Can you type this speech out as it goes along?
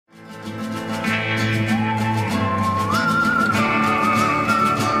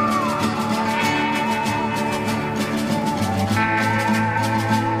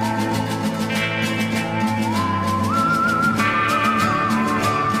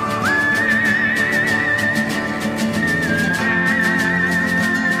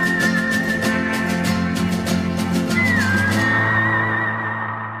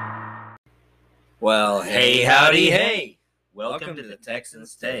Hey, howdy, hey. Welcome to the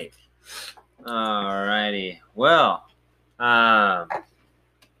Texans Take. Alrighty. Well,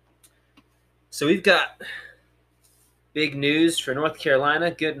 so we've got big news for North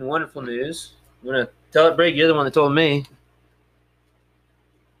Carolina. Good and wonderful news. I'm going to tell it, Brig. You're the one that told me.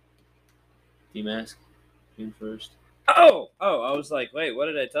 D-Mask, June 1st. Oh, I was like, wait, what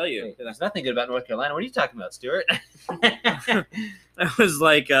did I tell you? Wait, there's nothing good about North Carolina. What are you talking about, Stuart? I was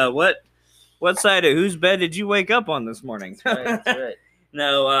like, what side of whose bed did you wake up on this morning? That's right.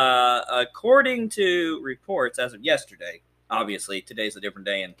 No, according to reports as of yesterday, obviously today's a different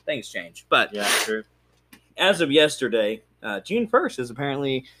day and things change, but Yeah, true. as of yesterday, June 1st is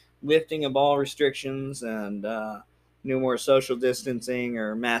apparently lifting of all restrictions and no more social distancing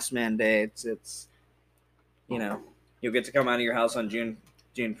or mask mandates. It's, you'll get to come out of your house on June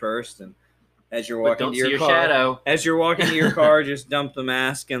 1st, and as you're walking to your car, shadow. As you're walking to your car, just dump the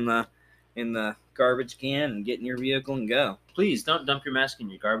mask in the garbage can and get in your vehicle and go. Please don't dump your mask in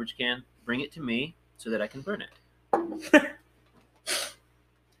your garbage can. Bring it to me so that I can burn it.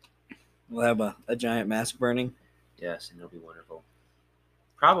 We'll have a giant mask burning. Yes, and it'll be wonderful.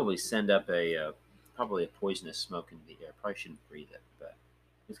 Probably send up a poisonous smoke into the air. Probably shouldn't breathe it, but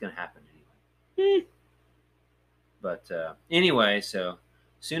it's going to happen anyway. But anyway, so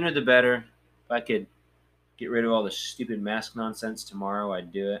sooner the better. If I could get rid of all the stupid mask nonsense tomorrow,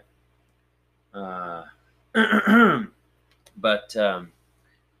 I'd do it. But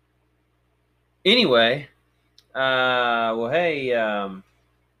anyway, well, hey,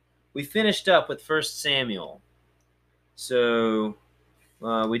 we finished up with 1 Samuel. So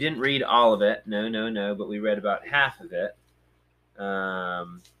we didn't read all of it. No, but we read about half of it.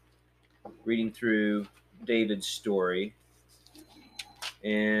 Reading through David's story.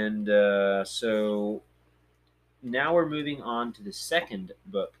 And so now we're moving on to the second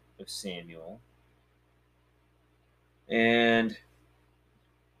book of Samuel. And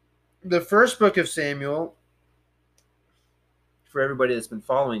the first book of Samuel, for everybody that's been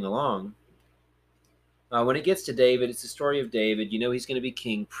following along, when it gets to David, it's the story of David. You know he's going to be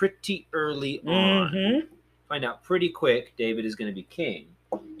king pretty early on. Mm-hmm. Find out pretty quick David is going to be king.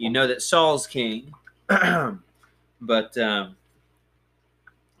 You know that Saul's king, but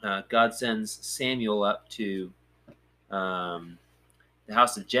God sends Samuel up to the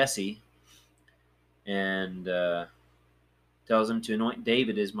house of Jesse and tells him to anoint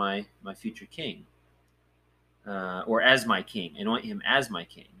David as my future king, or as my king. Anoint him as my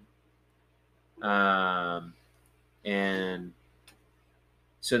king. And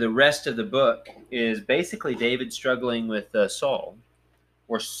so the rest of the book is basically David struggling with Saul,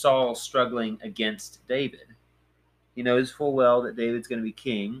 or Saul struggling against David. He knows full well that David's going to be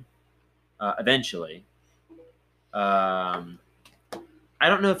king eventually. I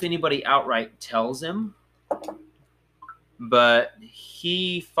don't know if anybody outright tells him, but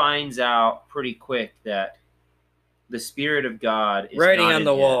he finds out pretty quick that the Spirit of God is Writing not on in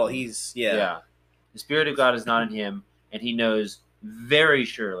the him. wall. He's The Spirit of God is not in him, and he knows very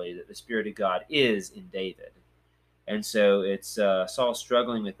surely that the Spirit of God is in David. And so it's Saul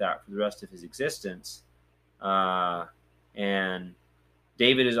struggling with that for the rest of his existence. And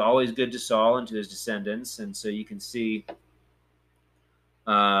David is always good to Saul and to his descendants. And so you can see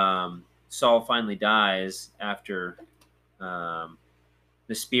Saul finally dies after the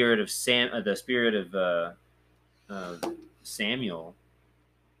spirit of Samuel,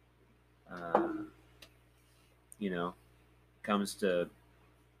 comes to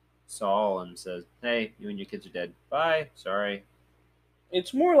Saul and says, "Hey, you and your kids are dead. Bye. Sorry."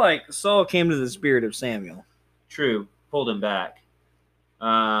 It's more like Saul came to the spirit of Samuel. True, pulled him back.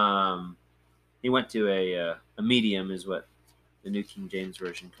 He went to a medium, is what the New King James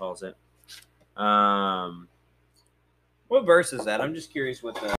Version calls it. What verse is that? I'm just curious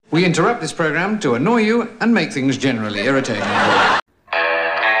what the... We interrupt this program to annoy you and make things generally irritating.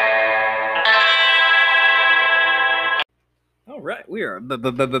 All right, we are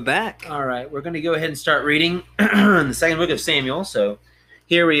back. All right, we're going to go ahead and start reading the second book of Samuel. So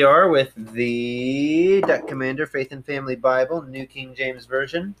here we are with the Duck Commander Faith and Family Bible, New King James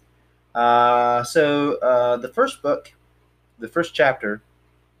Version. The first book, the first chapter,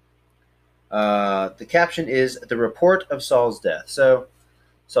 the caption is The Report of Saul's Death. So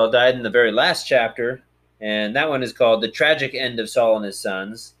Saul died in the very last chapter, and that one is called The Tragic End of Saul and His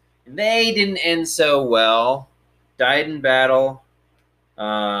Sons. And they didn't end so well. Died in battle.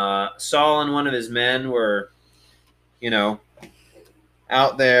 Saul and one of his men were,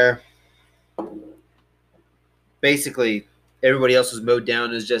 out there. Basically, everybody else was mowed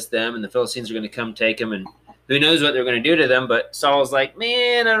down as just them, and the Philistines are going to come take them and who knows what they're going to do to them. But Saul's like,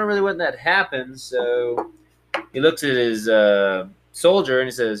 man, I don't really want that to happen. So he looks at his soldier and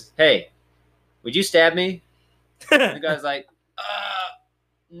he says, hey, would you stab me? And the guy's like,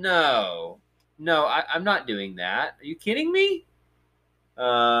 no, I'm not doing that. Are you kidding me?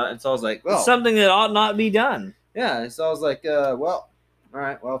 And Saul's like, well, It's something that ought not be done. yeah. And Saul's like, well, all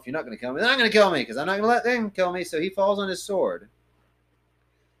right, well, if you're not going to kill me, then I'm going to kill me because I'm not going to let them kill me. So he falls on his sword.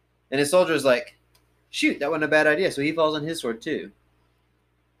 And his soldier's like, shoot, that wasn't a bad idea. So he falls on his sword too.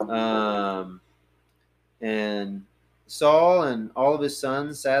 And Saul and all of his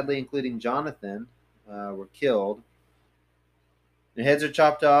sons, sadly, including Jonathan, were killed. Their heads are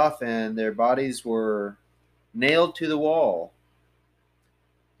chopped off and their bodies were nailed to the wall.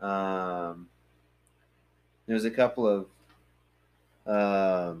 There's a couple of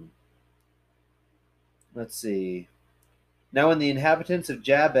let's see. Now when the inhabitants of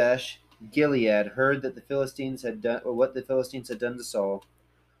Jabesh Gilead heard that the Philistines had done, or what the Philistines had done to Saul,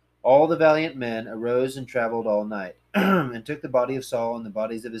 all the valiant men arose and traveled all night, and took the body of Saul and the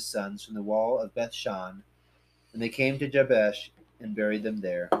bodies of his sons from the wall of Bethshan, and they came to Jabesh and buried them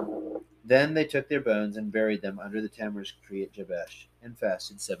there. Then they took their bones and buried them under the tamarisk tree at Jabesh, and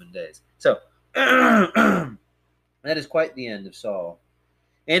fasted 7 days. So that is quite the end of Saul,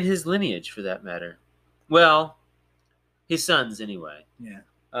 and his lineage, for that matter. Well, his sons, anyway. Yeah.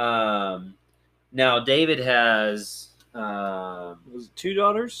 Now David has Was it 2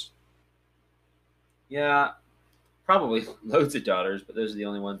 daughters? yeah, probably loads of daughters, but those are the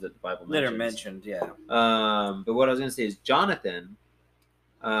only ones that the Bible mentions. That are mentioned, yeah. But what I was going to say is Jonathan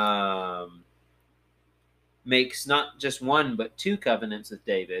makes not just 1 but 2 covenants with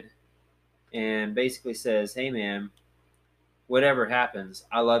David, and basically says, "Hey, man, whatever happens,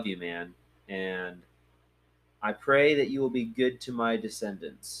 I love you, man, and I pray that you will be good to my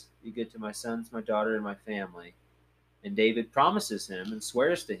descendants, be good to my sons, my daughter, and my family." And David promises him and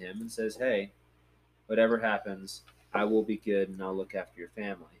swears to him and says, "Hey, whatever happens, I will be good and I'll look after your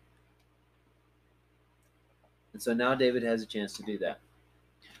family." And so now David has a chance to do that.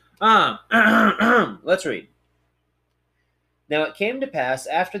 Let's read. Now it came to pass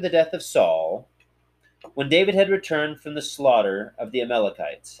after the death of Saul, when David had returned from the slaughter of the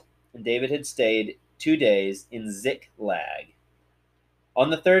Amalekites, and David had stayed 2 days in Ziklag. On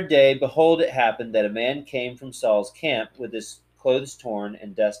the 3rd day, behold, it happened that a man came from Saul's camp with his clothes torn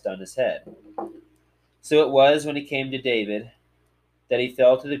and dust on his head. So it was when he came to David that he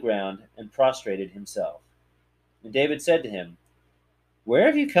fell to the ground and prostrated himself. And David said to him, "Where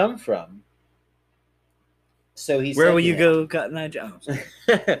have you come from?" So he Where said will to you him, go, Cotton Eye Joe?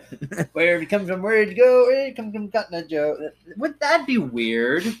 "Where have you come from? Where did you go? Where did you come from, Cotton Eye Joe?" Would that be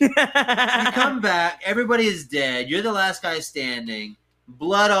weird? You come back, everybody is dead. You're the last guy standing,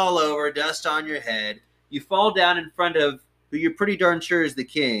 blood all over, dust on your head. You fall down in front of who you're pretty darn sure is the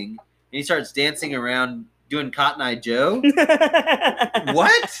king, and he starts dancing around doing Cotton Eye Joe.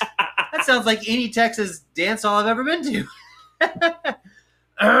 What? That sounds like any Texas dance hall I've ever been to.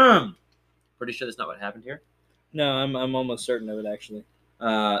 Pretty sure that's not what happened here. No, I'm almost certain of it, actually.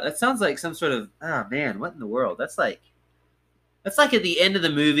 That sounds like some sort of, oh man, what in the world? That's like at the end of the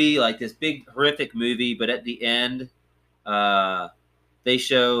movie, like this big horrific movie, but at the end, they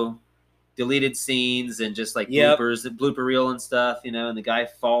show deleted scenes and just like bloopers, the blooper reel and stuff, and the guy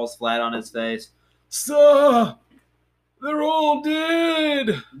falls flat on his face. So they're all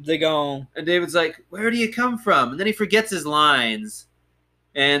dead. They gone. And David's like, "Where do you come from?" And then he forgets his lines.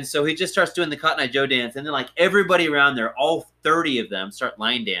 And so he just starts doing the Cotton Eye Joe dance, and then like everybody around there, all 30 of them, start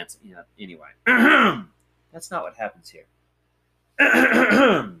line dancing. Anyway, that's not what happens here.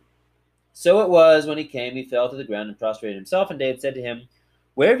 So it was when he came, he fell to the ground and prostrated himself, and David said to him,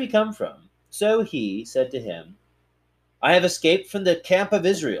 "Where have you come from?" So he said to him, "I have escaped from the camp of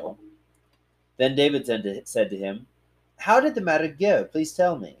Israel." Then David said to him, "How did the matter go? Please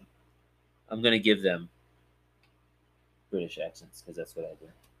tell me." I'm going to give them British accents, because that's what I do.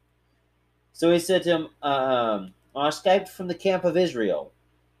 So he said to him, "I escaped from the camp of Israel."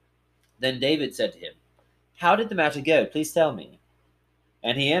 Then David said to him, "How did the matter go? Please tell me."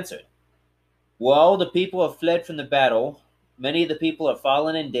 And he answered, "Well, the people have fled from the battle. Many of the people are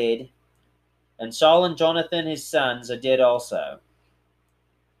fallen and dead, and Saul and Jonathan his sons are dead also."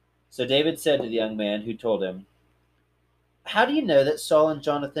 So David said to the young man who told him, "How do you know that Saul and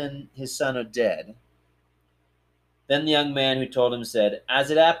Jonathan his son are dead?" Then the young man who told him said, "As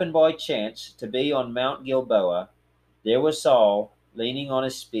it happened by chance to be on Mount Gilboa, there was Saul leaning on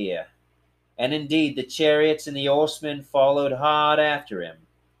his spear, and indeed the chariots and the horsemen followed hard after him.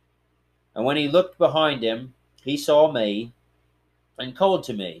 And when he looked behind him, he saw me, and called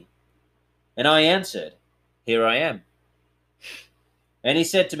to me. And I answered, Here I am. And he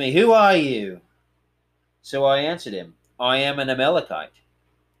said to me, Who are you? So I answered him, I am an Amalekite.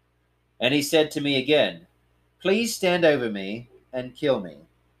 And he said to me again, Please stand over me and kill me.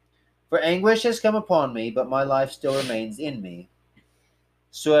 For anguish has come upon me, but my life still remains in me.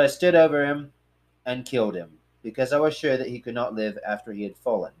 So I stood over him and killed him, because I was sure that he could not live after he had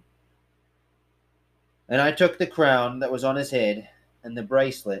fallen. And I took the crown that was on his head and the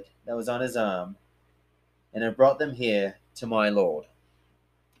bracelet that was on his arm, and I brought them here to my Lord.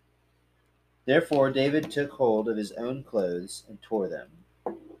 Therefore David took hold of his own clothes and tore them.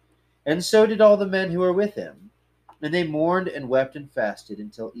 And so did all the men who were with him. And they mourned and wept and fasted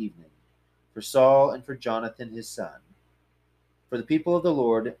until evening, for Saul and for Jonathan his son, for the people of the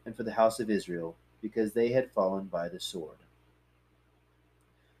Lord and for the house of Israel, because they had fallen by the sword.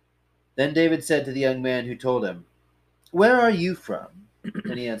 Then David said to the young man who told him, Where are you from?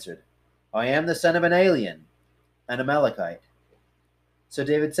 And he answered, I am the son of an alien, an Amalekite. So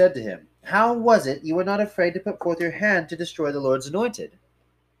David said to him, How was it you were not afraid to put forth your hand to destroy the Lord's anointed?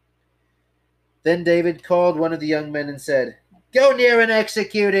 Then David called one of the young men and said, Go near and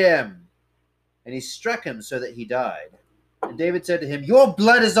execute him. And he struck him so that he died. And David said to him, Your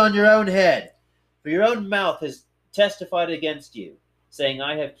blood is on your own head, for your own mouth has testified against you, saying,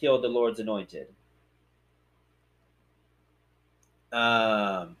 I have killed the Lord's anointed.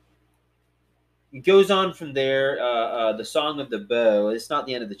 It goes on from there, the Song of the Bow. It's not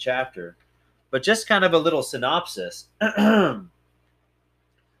the end of the chapter, but just kind of a little synopsis.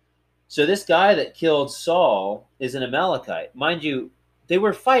 So this guy that killed Saul is an Amalekite. Mind you, they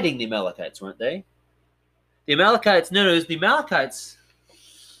were fighting the Amalekites, weren't they? The Amalekites, no, the Amalekites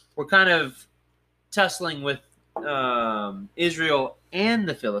were kind of tussling with Israel and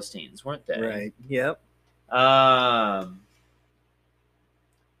the Philistines, weren't they? Right. Yep.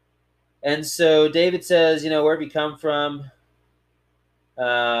 And so David says, where have you come from?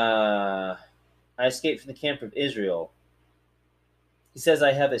 I escaped from the camp of Israel. He says,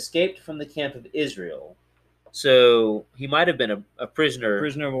 I have escaped from the camp of Israel. So he might have been a prisoner.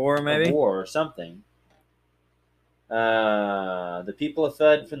 Prisoner of war, maybe? Of war or something. The people have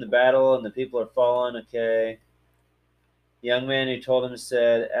fled from the battle, and the people are fallen. Okay. The young man who told him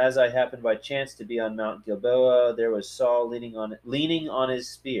said, As I happened by chance to be on Mount Gilboa, there was Saul leaning on his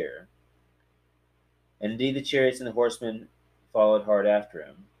spear. And indeed the chariots and the horsemen followed hard after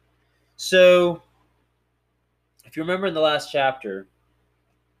him. So, if you remember in the last chapter,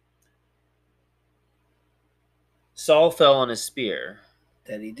 Saul fell on his spear.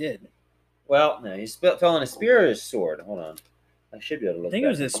 That he did. Well, no, he fell on his spear or his sword. Hold on. I should be able to look. I think it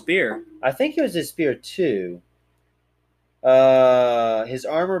was his spear. I think it was his spear too. His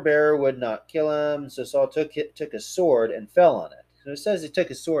armor bearer would not kill him, so Saul took a sword and fell on it. So it says he took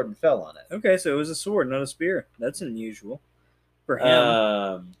his sword and fell on it. Okay, so it was a sword, not a spear. That's unusual for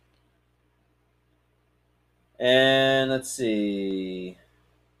him. And let's see.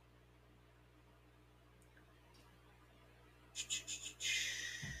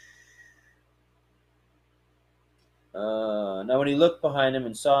 Now when he looked behind him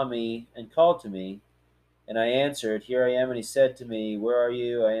and saw me and called to me, and I answered, Here I am, and he said to me, Where are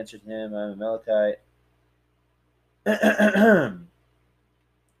you? I answered him, I'm a Amalekite.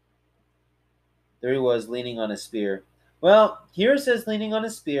 There he was, leaning on his spear. Well, here it says leaning on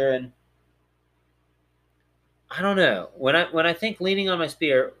his spear, and I don't know. When I think leaning on my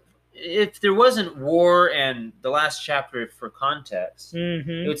spear, if there wasn't war and the last chapter for context,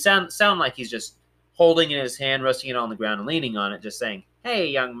 it would sound like he's just holding it in his hand, resting it on the ground, and leaning on it, just saying, Hey,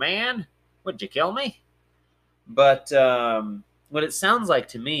 young man, would you kill me? But what it sounds like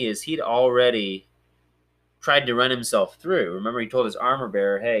to me is he'd already tried to run himself through. Remember, he told his armor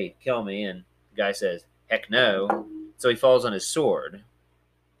bearer, Hey, kill me, and the guy says, Heck no. So he falls on his sword.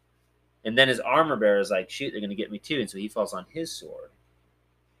 And then his armor bearer is like, Shoot, they're going to get me too. And so he falls on his sword.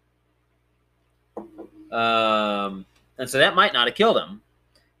 And so that might not have killed him.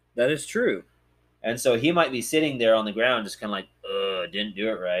 That is true. And so he might be sitting there on the ground just kind of like, didn't do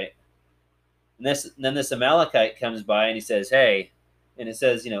it right. And then this Amalekite comes by and he says, Hey, and it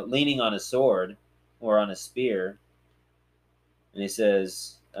says, leaning on a sword or on a spear. And he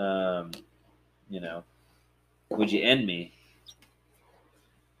says, would you end me?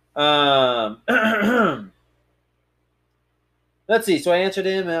 Let's see. So I answered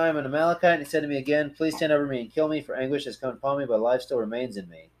him, I am an Amalekite. And he said to me again, Please stand over me and kill me, for anguish has come upon me, but life still remains in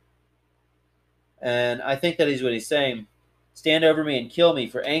me. And I think that is what he's saying. Stand over me and kill me,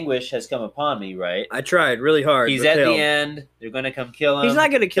 for anguish has come upon me, right? I tried really hard. He's at the end. They're going to come kill him. He's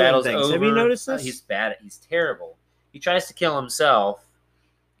not going to kill Battle's things. over. Have you noticed this? He's bad. He's terrible. He tries to kill himself.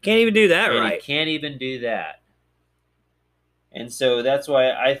 Can't even do that and right. he can't even do that. And so that's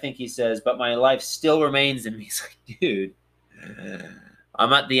why I think he says, but my life still remains in me. He's like, dude,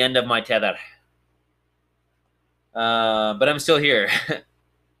 I'm at the end of my tether. But I'm still here.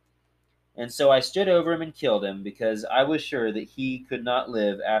 And so I stood over him and killed him, because I was sure that he could not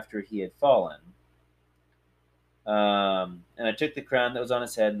live after he had fallen. And I took the crown that was on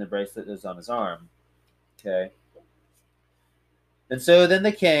his head and the bracelet that was on his arm. Okay. And so then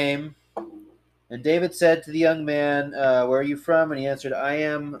they came, and David said to the young man, where are you from? And he answered, I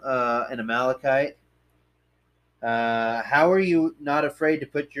am an Amalekite. How are you not afraid to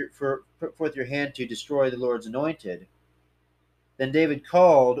put forth your hand to destroy the Lord's anointed? Then David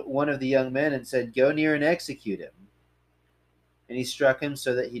called one of the young men and said, go near and execute him. And he struck him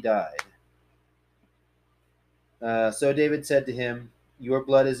so that he died. So David said to him, your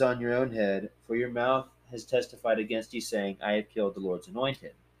blood is on your own head, for your mouth has testified against you, saying, I have killed the Lord's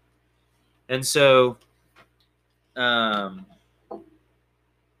anointed. And so, David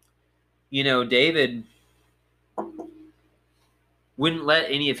wouldn't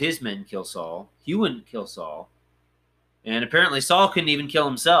let any of his men kill Saul. He wouldn't kill Saul. And apparently Saul couldn't even kill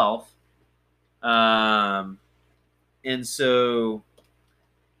himself. And so,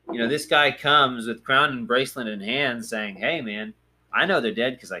 this guy comes with crown and bracelet in hand saying, hey, man, I know they're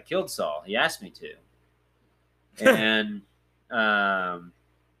dead because I killed Saul. He asked me to.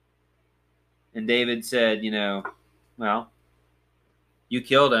 And David said, well, you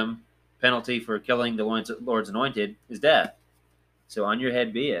killed him. Penalty for killing the Lord's anointed is death. So on your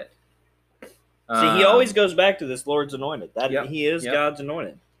head be it. See, he always goes back to this Lord's anointed. Yep, he is God's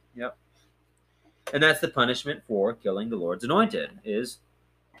anointed. Yep. And that's the punishment for killing the Lord's anointed, is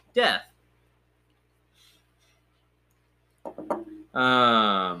death.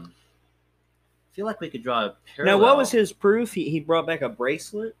 I feel like we could draw a parallel. Now, what was his proof? He brought back a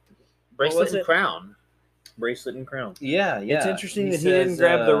bracelet? Bracelet and crown. Bracelet and crown. Yeah. It's interesting that he didn't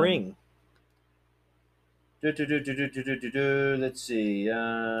grab the ring. Let's see.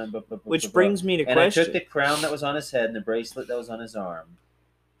 Which brings me to and question. I took the crown that was on his head and the bracelet that was on his arm.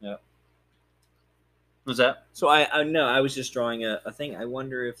 Yep. What was that? So I was just drawing a thing. I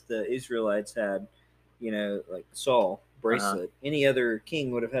wonder if the Israelites had, like Saul bracelet. Any other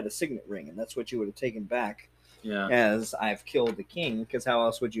king would have had a signet ring, and that's what you would have taken back. Yeah. As I've killed the king, because how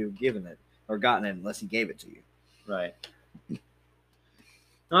else would you have given it or gotten it unless he gave it to you? Right.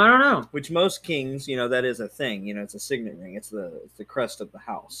 I don't know. Which most kings, that is a thing. It's a signet ring. It's the crest of the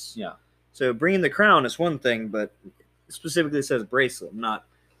house. Yeah. So bringing the crown is one thing, but specifically says bracelet, not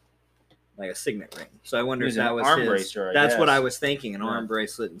like a signet ring. So I wonder if that was arm his. bracer, That's what I was thinking, an arm Yeah.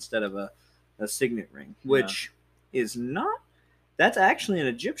 bracelet instead of a signet ring, which is not. That's actually an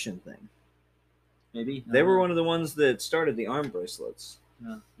Egyptian thing. Maybe. They were one of the ones that started the arm bracelets.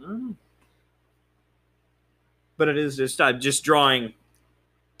 Yeah. I don't know. But it is just I'm just drawing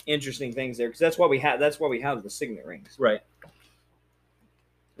interesting things there, because that's why we have the signet rings. Right.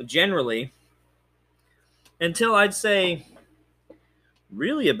 Generally, until I'd say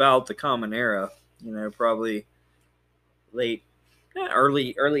really about the Common Era, probably early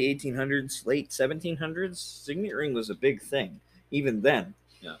 1800s, late 1700s, signet ring was a big thing even then.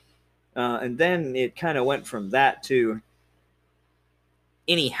 Yeah. And then it kind of went from that to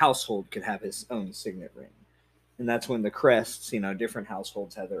any household could have his own signet ring. And that's when the crests, different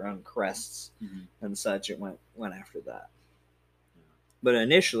households had their own crests and such. It went after that. Yeah. But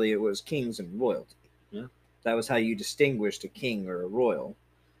initially, it was kings and royalty. Yeah. That was how you distinguished a king or a royal,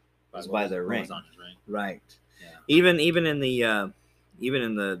 was by their ring. On his ring. Right. Yeah. Even in the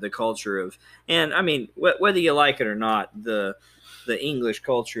culture of, and I mean, whether you like it or not, the English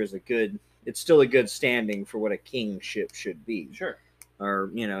culture is it's still a good standing for what a kingship should be. Sure.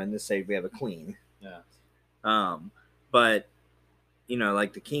 Or in this state we have a queen. Yeah. But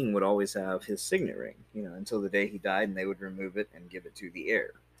like the king would always have his signet ring, until the day he died, and they would remove it and give it to the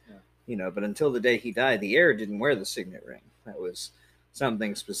heir. Yeah. But until the day he died, the heir didn't wear the signet ring. That was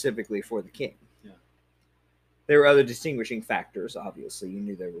something specifically for the king. Yeah. There were other distinguishing factors, obviously. You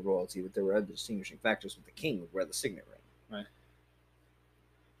knew they were royalty, but there were other distinguishing factors with the king would wear the signet ring. Right.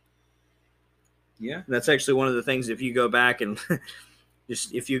 Yeah. And that's actually one of the things, if you go back and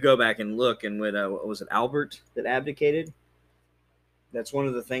look, and with what was it, Albert that abdicated? That's one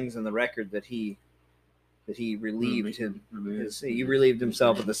of the things in the record that he relieved he relieved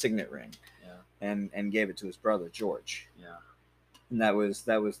himself of the signet ring. Yeah. And gave it to his brother George. Yeah. And that was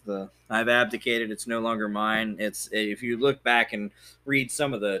the I've abdicated, it's no longer mine. It's, if you look back and read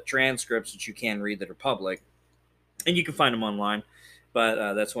some of the transcripts that you can read that are public, and you can find them online,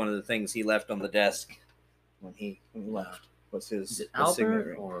 but that's one of the things he left on the desk when he left. was his, Is it his signet Albert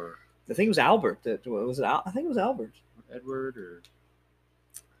ring. or I think it was Albert. I think it was Albert. Edward or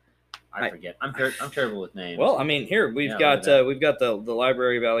I forget. I'm terrible with names. Well, I mean, here we've Yeah, got look at we've got the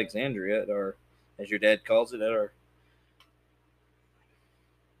Library of Alexandria, or as your dad calls it, at our.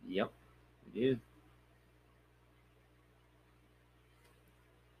 Yep, we do.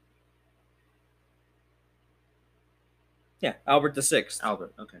 Yeah, Albert the Sixth.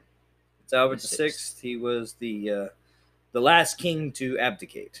 Albert. Okay. It's Albert The the Sixth. He was the last king to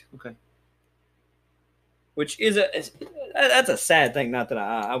abdicate. Okay. Which is that's a sad thing. Not that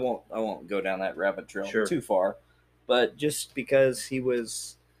I won't go down that rabbit trail too far, but just because he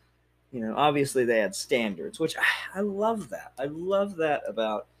was, obviously they had standards, which I love that. I love that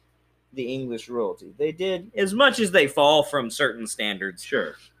about the English royalty. They did, as much as they fall from certain standards.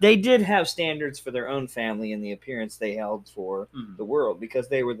 Sure. They did have standards for their own family and the appearance they held for the world, because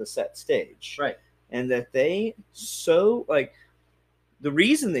they were the set stage. Right. And that they the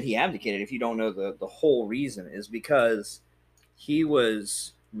reason that he abdicated, if you don't know the whole reason, is because he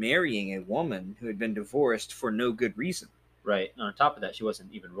was marrying a woman who had been divorced for no good reason. Right. And on top of that, she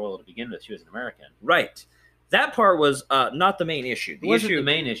wasn't even royal to begin with. She was an American. Right. That part was not the main issue. The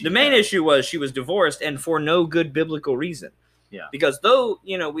main issue. The main issue was she was divorced, and for no good biblical reason. Yeah. Because though,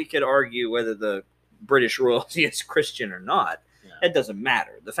 we could argue whether the British royalty is Christian or not, it doesn't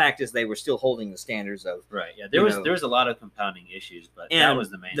matter. The fact is they were still holding the standards of... Right, yeah. There was a lot of compounding issues, but that was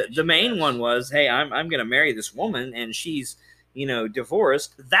the main issue. The main one was, hey, I'm going to marry this woman, and she's,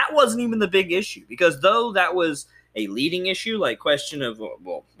 divorced. That wasn't even the big issue, because though that was a leading issue, like question of,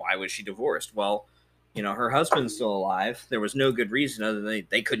 well, why was she divorced? Well, her husband's still alive. There was no good reason other than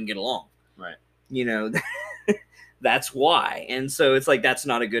they couldn't get along. Right. That's why. And so it's like, that's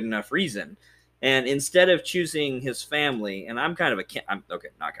not a good enough reason. And instead of choosing his family, and I'm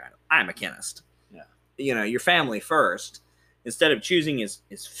a chemist. Yeah. Your family first. Instead of choosing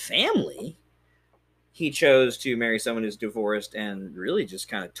his family, he chose to marry someone who's divorced and really just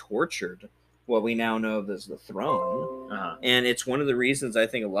kind of tortured what we now know of as the throne. Uh-huh. And it's one of the reasons I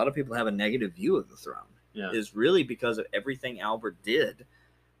think a lot of people have a negative view of the throne. Yeah. Is really because of everything Albert did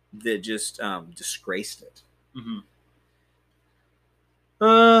that just disgraced it. Mm-hmm.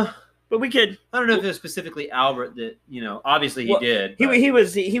 But we could. I don't know if it was specifically Albert that, obviously he did. But he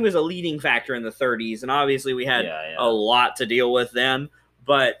was a leading factor in the 30s, and obviously we had a lot to deal with then.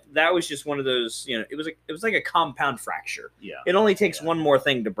 But that was just one of those, it was like a compound fracture. Yeah. It only takes one more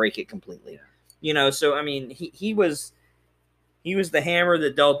thing to break it completely. Yeah. So I mean, he was the hammer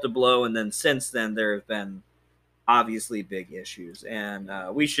that dealt the blow, and then since then there have been obviously big issues, and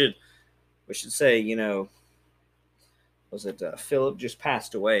we should say, was it Philip just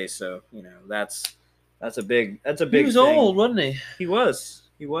passed away? So that's a big He was thing. old, wasn't he? He was.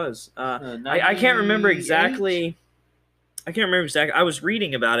 I can't remember exactly. I was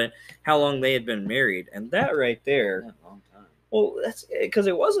reading about it, how long they had been married, and that right there. Yeah, a long time. Well, that's because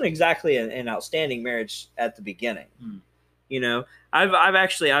it wasn't exactly an outstanding marriage at the beginning. I've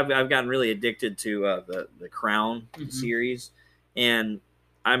gotten really addicted to the Crown series, and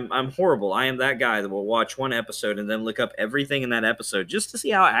I'm horrible. I am that guy that will watch one episode and then look up everything in that episode just to see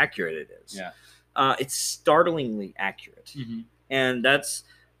how accurate it is. Yeah. It's startlingly accurate, and that's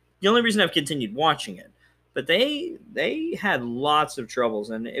the only reason I've continued watching it. But they had lots of troubles,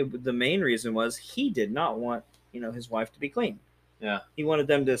 and the main reason was he did not want his wife to be clean. Yeah, he wanted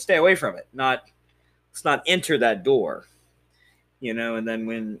them to stay away from it, let's not enter that door. And then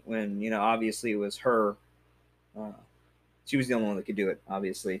when obviously it was her, she was the only one that could do it.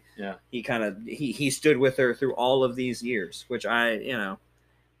 Obviously, yeah. He stood with her through all of these years, which it's a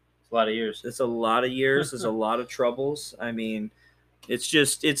lot of years. It's a lot of years. There's a lot of troubles. I mean.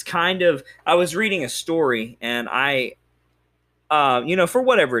 It's kind of, I was reading a story, and I, for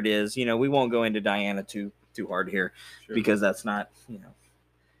whatever it is, we won't go into Diana too hard here, because that's not,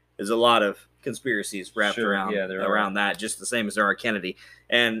 there's a lot of conspiracies wrapped around that, just the same as there are Kennedy,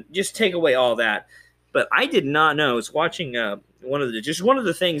 and just take away all that. But I did not know. I was watching one of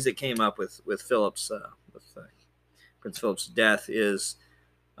the things that came up with Philip's Prince Philip's death is,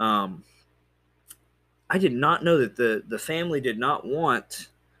 I did not know that the family did not want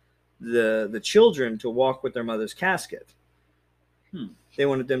the children to walk with their mother's casket. They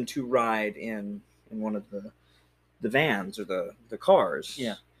wanted them to ride in one of the vans or the cars.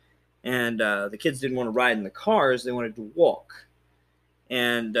 Yeah. And the kids didn't want to ride in the cars. They wanted to walk.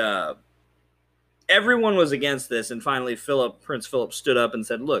 And everyone was against this. And finally, Prince Philip stood up and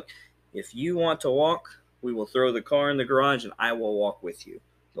said, look, if you want to walk, we will throw the car in the garage and I will walk with you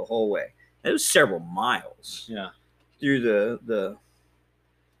the whole way. It was several miles through the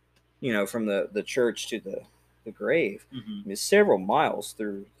from the church to the grave. Mm-hmm. I mean, several miles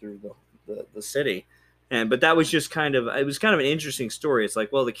through the city. But that was just kind of an interesting story. It's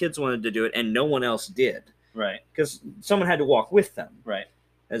like, well, the kids wanted to do it and no one else did. Right. Because someone had to walk with them. Right.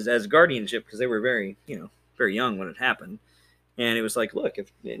 As guardianship, because they were very young when it happened. And it was like, look,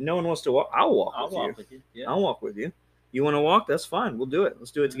 if no one wants to walk, I'll walk with you. Yeah. I'll walk with you. You want to walk? That's fine. We'll do it.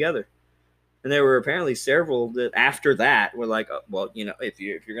 Let's do it together. And there were apparently several that after that were like, oh, well, if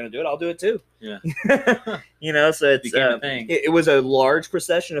you're going to do it, I'll do it too. Yeah. So it's became a thing. It was a large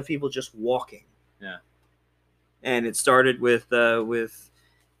procession of people just walking. Yeah. And it started with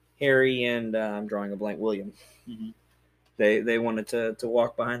Harry and I'm drawing a blank, William. Mm-hmm. They wanted to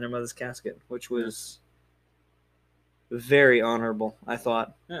walk behind their mother's casket, which was very honorable, I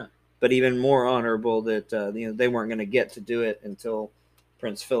thought. Yeah. But even more honorable that they weren't going to get to do it until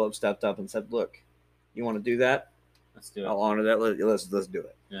Prince Philip stepped up and said, "Look, you want to do that? Let's do it. I'll honor that. Let's do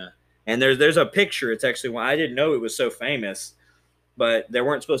it." Yeah. And there's a picture. It's actually I didn't know it was so famous, but there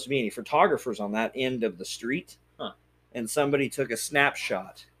weren't supposed to be any photographers on that end of the street. Huh. And somebody took a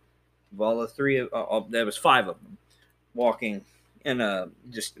snapshot of all the three of there was 5 of them walking in a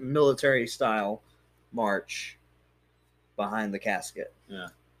just military style march behind the casket. Yeah.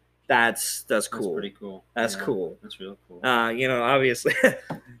 That's cool. That's pretty cool. That's cool. That's real cool. Obviously,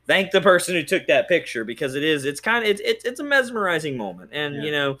 thank the person who took that picture because it's a mesmerizing moment.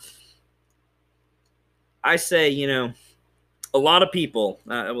 And, I say, a lot of people,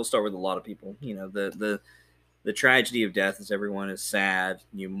 we'll start with a lot of people, the tragedy of death is everyone is sad,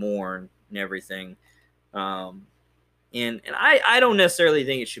 you mourn and everything. And I don't necessarily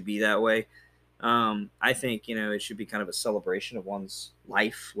think it should be that way. I think, it should be kind of a celebration of one's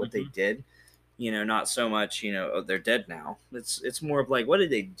life, what they did, not so much, oh, they're dead now. It's more of like, what did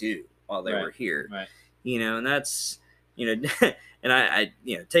they do while they were here? Right. And that's, and I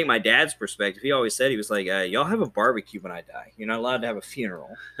take my dad's perspective. He always said, he was like, y'all have a barbecue when I die. You're not allowed to have a funeral.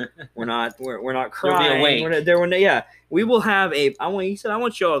 We're not crying. We will have he said, I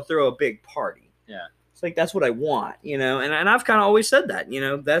want y'all to throw a big party. Yeah. Like, that's what I want, and I've kind of always said that,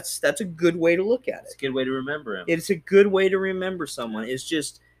 that's a good way to look at it. It's a good way to remember him. It's a good way to remember someone. It's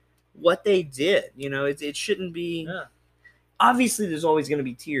just what they did, it shouldn't be. Yeah. Obviously, there's always going to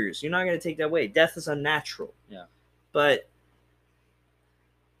be tears. You're not going to take that away. Death is unnatural. Yeah. But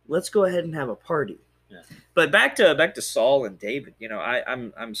let's go ahead and have a party. Yeah. But back to Saul and David,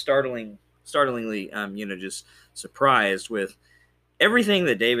 I'm startlingly, just surprised with everything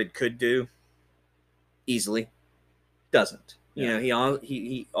that David could do. Easily doesn't.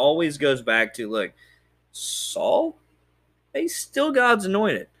 He always goes back to, look, Saul, he's still God's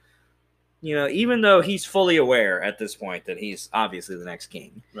anointed. Even though he's fully aware at this point that he's obviously the next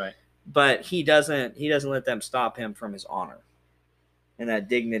king. Right. But he doesn't let them stop him from his honor and that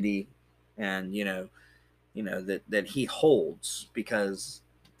dignity and that he holds, because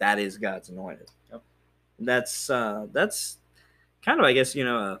that is God's anointed. Yep. That's kind of, I guess,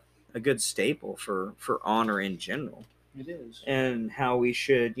 a good staple for honor in general. It is. And how we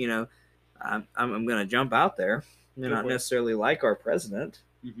should, I'm going to jump out there. Not necessarily like our president,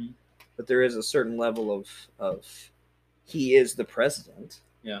 but there is a certain level of he is the president.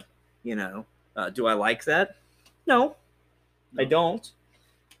 Yeah. Do I like that? No, I don't.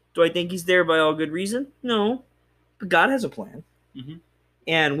 Do I think he's there by all good reason? No, but God has a plan. Mm-hmm.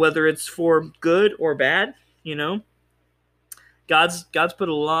 And whether it's for good or bad, God's put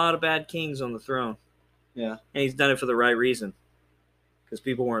a lot of bad kings on the throne. Yeah. And he's done it for the right reason. Because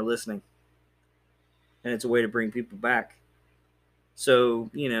people weren't listening. And it's a way to bring people back. So,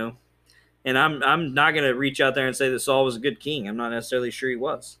 and I'm not going to reach out there and say that Saul was a good king. I'm not necessarily sure he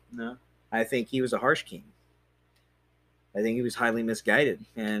was. No. I think he was a harsh king. I think he was highly misguided.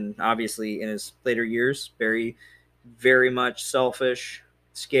 And obviously in his later years, very, very much selfish,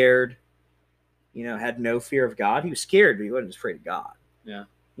 scared, had no fear of God. He was scared, but he wasn't afraid of God. Yeah.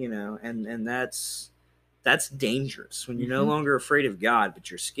 And that's dangerous when you're no longer afraid of God,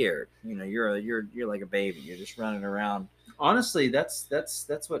 but you're scared. You're like a baby. You're just running around. Honestly, that's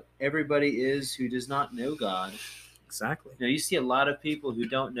what everybody is who does not know God. Exactly. You see a lot of people who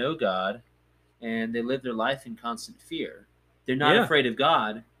don't know God, and they live their life in constant fear. They're not afraid of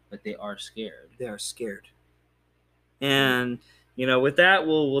God, but they are scared. They are scared. And with that,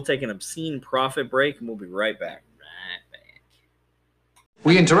 we'll take an obscene profit break, and we'll be right back.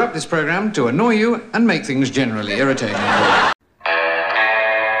 We interrupt this program to annoy you and make things generally irritating.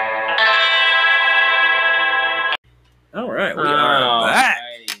 All right, we are back.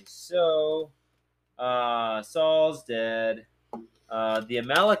 So, Saul's dead. The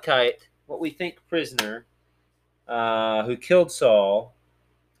Amalekite, what we think prisoner, who killed Saul,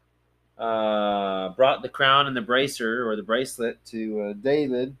 brought the crown and the bracer or the bracelet to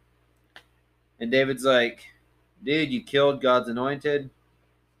David. And David's like, dude, you killed God's anointed.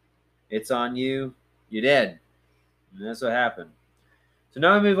 It's on you. You're dead. And that's what happened. So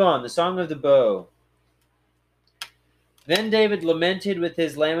now we move on. The Song of the Bow. Then David lamented with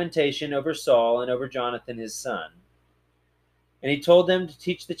his lamentation over Saul and over Jonathan his son. And he told them to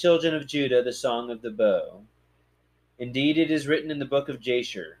teach the children of Judah the Song of the Bow. Indeed, it is written in the book of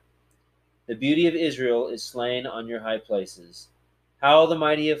Jasher, the beauty of Israel is slain on your high places. How the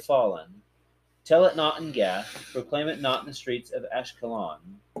mighty have fallen. Tell it not in Gath, proclaim it not in the streets of Ashkelon,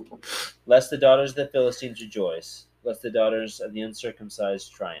 lest the daughters of the Philistines rejoice, lest the daughters of the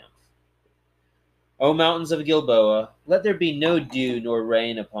uncircumcised triumph. O mountains of Gilboa, let there be no dew nor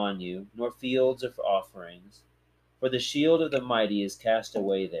rain upon you, nor fields of offerings, for the shield of the mighty is cast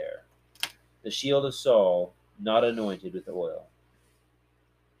away there, the shield of Saul not anointed with oil.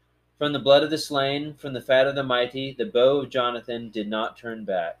 From the blood of the slain, from the fat of the mighty, the bow of Jonathan did not turn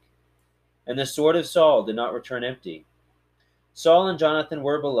back, and the sword of Saul did not return empty. Saul and Jonathan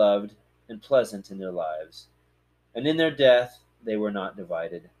were beloved and pleasant in their lives, and in their death they were not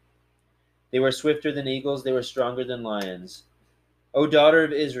divided. They were swifter than eagles, they were stronger than lions. O daughter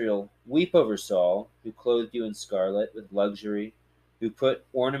of Israel, weep over Saul, who clothed you in scarlet with luxury, who put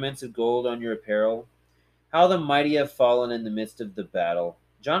ornaments of gold on your apparel. How the mighty have fallen in the midst of the battle.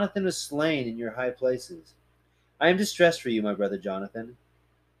 Jonathan was slain in your high places. I am distressed for you, my brother Jonathan.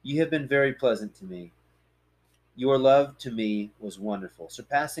 You have been very pleasant to me. Your love to me was wonderful,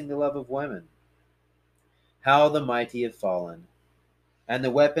 surpassing the love of women. How the mighty have fallen, and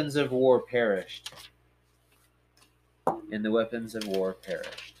the weapons of war perished. And the weapons of war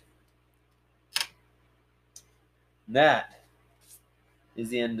perished. That is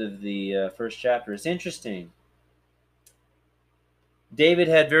the end of the first chapter. It's interesting. David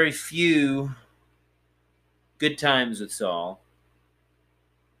had very few good times with Saul.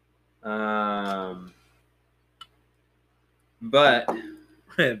 But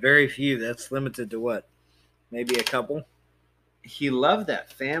very few. That's limited to what? Maybe a couple? He loved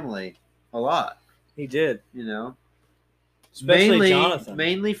that family a lot. He did. You know? Especially Jonathan.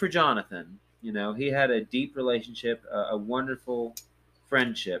 Mainly for Jonathan. You know, he had a deep relationship, a wonderful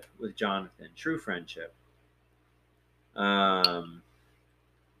friendship with Jonathan. True friendship.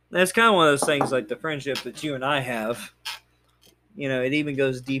 That's kind of one of those things like the friendship that you and I have. You know, it even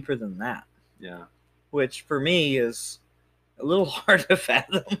goes deeper than that. Yeah. Which for me is a little hard to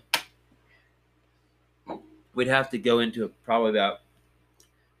fathom. We'd have to go into probably about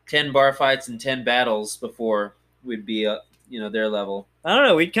 10 bar fights and 10 battles before we'd be, their level. I don't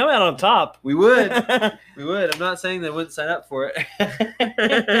know. We'd come out on top. We would. We would. I'm not saying they wouldn't sign up for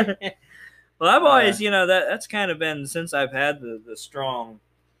it. Well, I've always, that's kind of been since I've had the strong.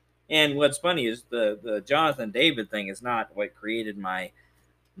 And what's funny is the Jonathan David thing is not what created my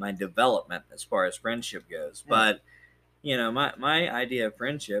development as far as friendship goes. Yeah. But, my idea of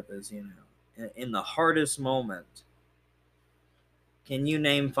friendship is, in the hardest moment, can you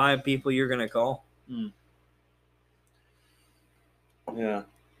name 5 people you're going to call? Yeah.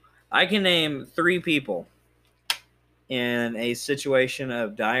 I can name 3 people in a situation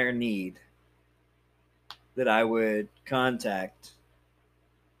of dire need that I would contact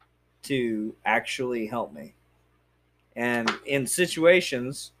to actually help me. And in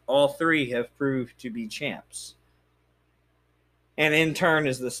situations, all 3 have proved to be champs. And in turn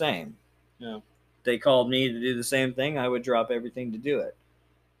is the same. Yeah. They called me to do the same thing, I would drop everything to do it.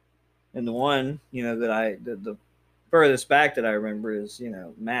 And the one, that the furthest back that I remember is,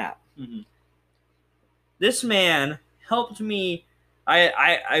 Matt. Mm-hmm. This man helped me.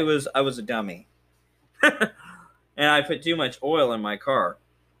 I was a dummy. And I put too much oil in my car.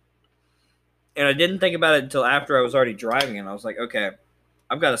 And I didn't think about it until after I was already driving, and I was like, okay,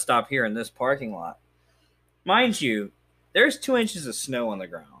 I've got to stop here in this parking lot. Mind you, there's 2 inches of snow on the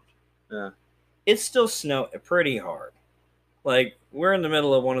ground. Yeah. It's still snowing pretty hard. Like, we're in the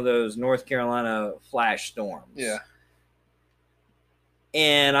middle of one of those North Carolina flash storms. Yeah.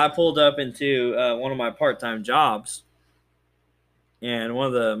 And I pulled up into one of my part-time jobs, and one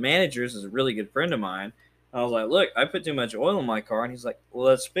of the managers is a really good friend of mine. I was like, look, I put too much oil in my car. And he's like, well,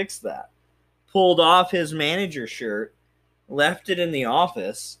 let's fix that. Pulled off his manager shirt, left it in the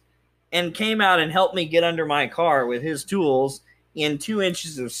office, and came out and helped me get under my car with his tools in 2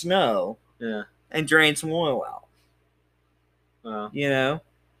 inches of snow. Yeah. And drain some oil out. Wow.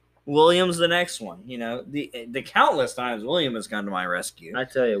 William's the next one. The countless times William has come to my rescue. I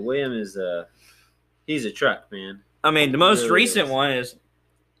tell you, William is he's a truck, man. I mean, the most recent one is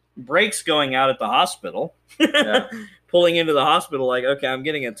brakes going out at the hospital. Yeah. pulling into the hospital like, okay, I'm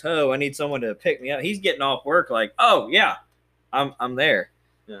getting a tow. I need someone to pick me up. He's getting off work like, oh yeah, I'm there.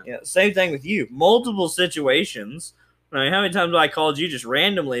 Yeah. Same thing with you. Multiple situations. I mean, how many times have I called you just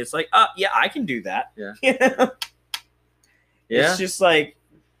randomly? It's like, yeah, I can do that. Yeah. It's just like,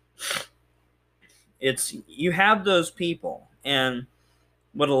 you have those people, and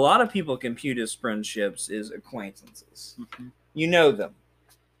what a lot of people compute as friendships is acquaintances. Mm-hmm. You know them,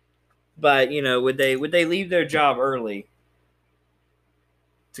 but would they leave their job early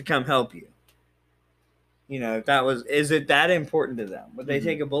to come help you? Is it that important to them? Would they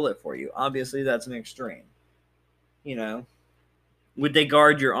take a bullet for you? Obviously, that's an extreme. Would they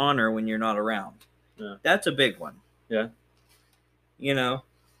guard your honor when you're not around? Yeah. That's a big one. Yeah.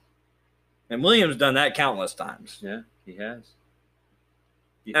 And William's done that countless times. Yeah, he has.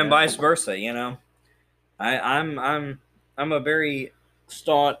 And vice versa, I'm a very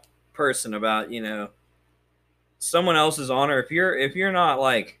staunch person about, someone else's honor. If you're not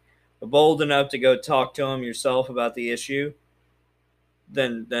like bold enough to go talk to them yourself about the issue,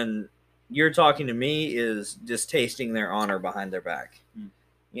 then you're talking to me is just tasting their honor behind their back.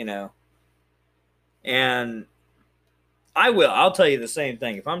 And I'll tell you the same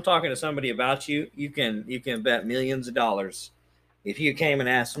thing. If I'm talking to somebody about you, you can bet millions of dollars. If you came and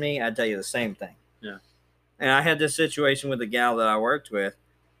asked me, I'd tell you the same thing. Yeah. And I had this situation with a gal that I worked with.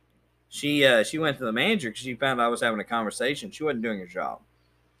 She went to the manager because she found I was having a conversation. She wasn't doing her job.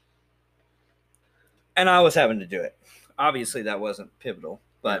 And I was having to do it. Obviously, that wasn't pivotal,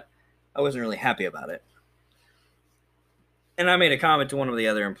 but I wasn't really happy about it. And I made a comment to one of the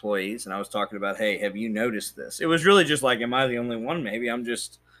other employees, and I was talking about, hey, have you noticed this? It was really just like, am I the only one? Maybe I'm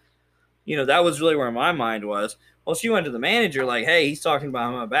just, that was really where my mind was. Well, she went to the manager like, hey, he's talking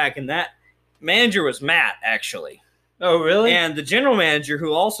behind my back. And that manager was Matt, actually. Oh, really? And the general manager,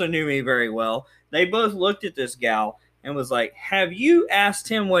 who also knew me very well, they both looked at this gal and was like, have you asked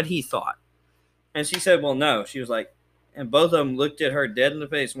him what he thought? And she said, well, no. She was like, and both of them looked at her dead in the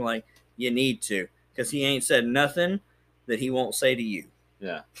face and were like, you need to, because he ain't said nothing that he won't say to you.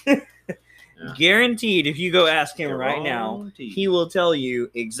 Yeah. Guaranteed, if you go ask him right now, he will tell you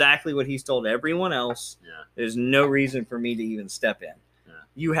exactly what he's told everyone else. Yeah. There's no reason for me to even step in. Yeah.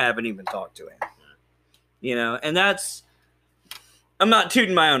 You haven't even talked to him. Yeah. And that's, I'm not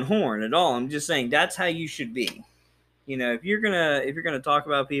tooting my own horn at all. I'm just saying that's how you should be. If you're gonna talk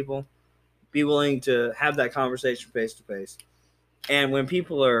about people, be willing to have that conversation face to face. And when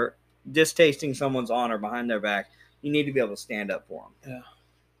people are distasting someone's honor behind their back, you need to be able to stand up for them. Yeah.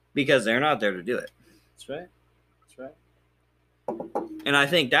 Because they're not there to do it. That's right. And I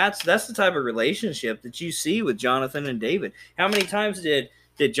think that's the type of relationship that you see with Jonathan and David. How many times did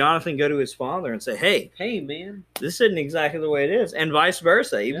Jonathan go to his father and say, hey, man, this isn't exactly the way it is? And vice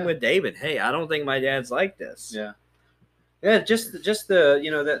versa, even with David. Hey, I don't think my dad's like this. Yeah. Yeah, just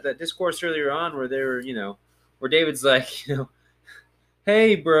the that discourse earlier on where they were, where David's like,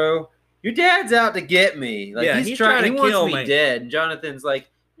 hey, bro, your dad's out to get me. Like, he's trying to kill me dead. And Jonathan's like,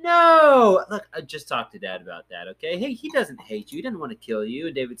 no, look, I just talked to Dad about that, okay? Hey, he doesn't hate you. He doesn't want to kill you.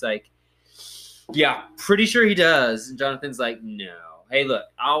 And David's like, yeah, pretty sure he does. And Jonathan's like, no. Hey, look,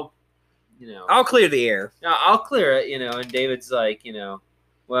 I'll clear the air. I'll clear it, And David's like,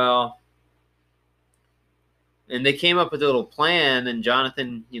 well. And they came up with a little plan, and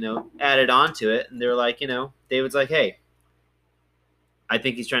Jonathan, added on to it. And they're like, David's like, hey, I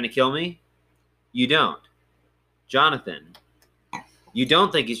think he's trying to kill me. You don't. Jonathan, you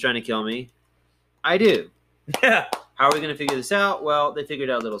don't think he's trying to kill me. I do. Yeah. How are we going to figure this out? Well, they figured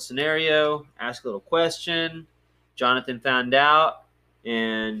out a little scenario, asked a little question. Jonathan found out,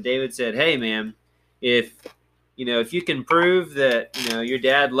 and David said, hey, man, if you can prove that, your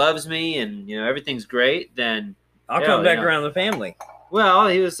dad loves me and, everything's great, then I'll come back around the family. Well,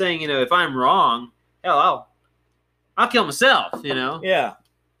 he was saying, if I'm wrong, hell, I'll kill myself, Yeah.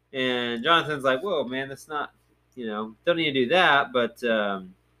 And Jonathan's like, whoa, man, that's not, don't need to do that. But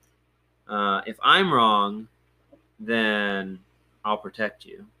if I'm wrong, then I'll protect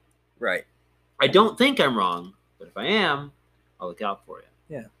you. Right. I don't think I'm wrong, but if I am, I'll look out for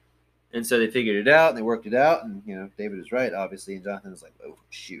you. Yeah. And so they figured it out, and they worked it out, and, David is right, obviously, and Jonathan was like, oh,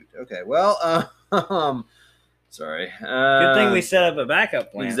 shoot. Okay, well, sorry. Good thing we set up a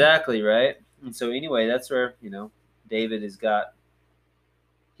backup plan. Exactly, right? And so anyway, that's where, David has got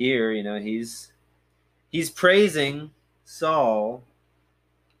here, he's praising Saul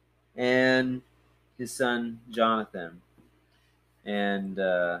and his son Jonathan. And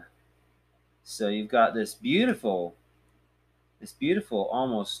so you've got this beautiful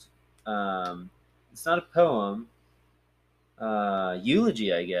almost, it's not a poem,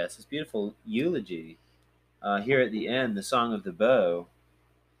 eulogy, I guess. It's beautiful eulogy here at the end, the Song of the Bow.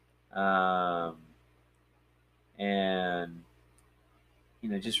 And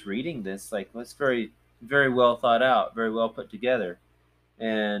just reading this, like, it's very, very well thought out, very well put together.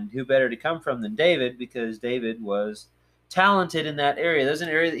 And who better to come from than David, because David was talented in that area. There's an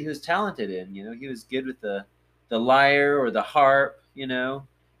area that he was talented in. He was good with the lyre or the harp.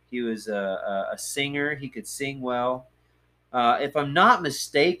 He was a singer. He could sing well. If I'm not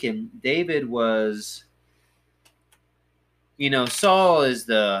mistaken, David was, Saul is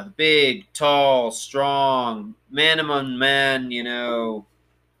the big, tall, strong man among men.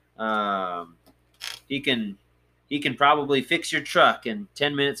 He can probably fix your truck in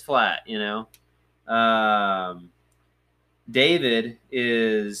 10 minutes flat. David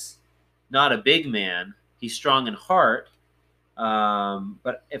is not a big man. He's strong in heart.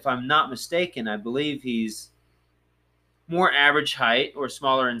 But if I'm not mistaken, I believe he's more average height or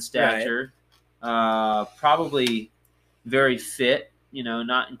smaller in stature. Right. Probably very fit,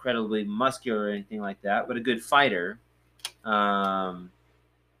 not incredibly muscular or anything like that, but a good fighter. And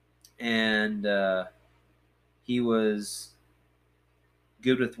he was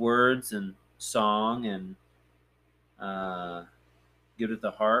good with words and song, and good with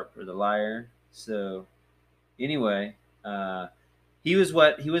the harp or the lyre. So anyway, he was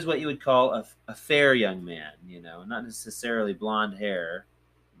what you would call a fair young man, not necessarily blonde hair.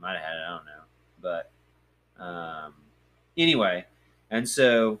 He might have had it, I don't know. But anyway, and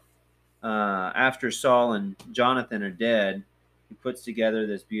so after Saul and Jonathan are dead, he puts together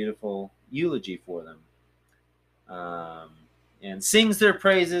this beautiful eulogy for them, and sings their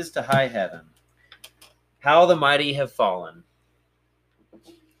praises to high heaven. How the mighty have fallen.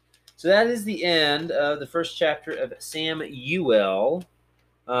 So that is the end of the first chapter of Samuel.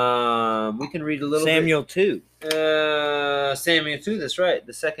 We can read a little Samuel bit. 2. Samuel 2, that's right.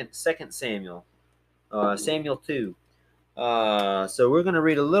 The second Samuel. Samuel 2. So we're going to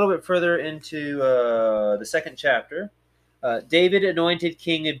read a little bit further into the second chapter. David anointed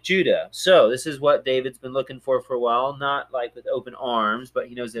king of Judah. So this is what David's been looking for a while. Not like with open arms, but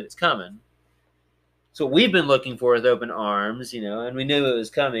he knows that it's coming. So we've been looking for with open arms, and we knew it was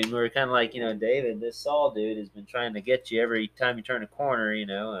coming. We were kind of like, David, this Saul dude has been trying to get you every time you turn a corner,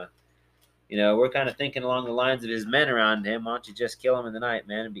 we're kind of thinking along the lines of his men around him. Why don't you just kill him in the night,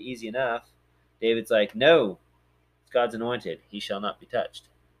 man? It'd be easy enough. David's like, no, it's God's anointed. He shall not be touched.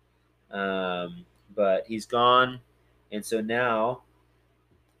 But he's gone. And so now,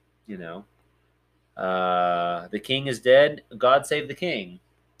 the king is dead. God save the king.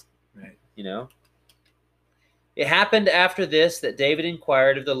 Right. It happened after this that David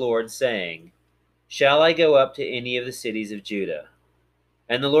inquired of the Lord, saying, shall I go up to any of the cities of Judah?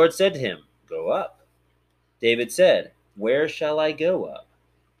 And the Lord said to him, go up. David said, where shall I go up?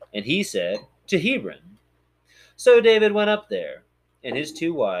 And he said, to Hebron. So David went up there, and his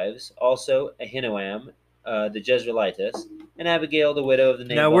 2 wives, also Ahinoam, the Jezreelitess, and Abigail, the widow of the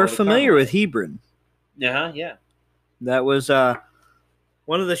Nabal. Now we're familiar with Hebron. Yeah. That was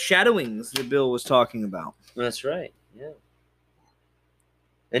one of the shadowings that Bill was talking about. That's right, yeah.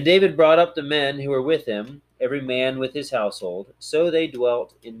 And David brought up the men who were with him, every man with his household, so they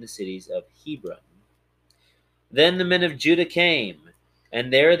dwelt in the cities of Hebron. Then the men of Judah came,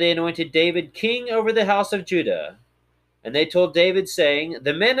 and there they anointed David king over the house of Judah. And they told David, saying,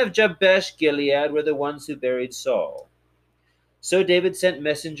 the men of Jabesh Gilead were the ones who buried Saul. So David sent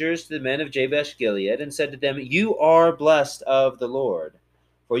messengers to the men of Jabesh Gilead, and said to them, you are blessed of the Lord,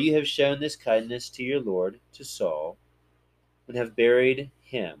 for you have shown this kindness to your lord, to Saul, and have buried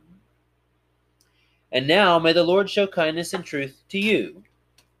him. And now may the Lord show kindness and truth to you.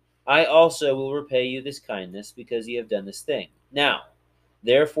 I also will repay you this kindness, because ye have done this thing. Now,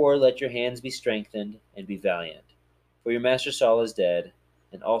 therefore, let your hands be strengthened, and be valiant. For your master Saul is dead,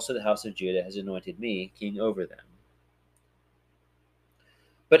 and also the house of Judah has anointed me king over them.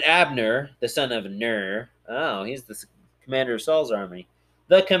 But Abner, the son of Ner, he's the commander of Saul's army.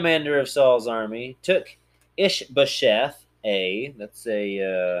 The commander of Saul's army took Ishbosheth, that's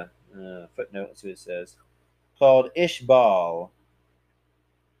a footnote, let's see what it says, called Ishbal.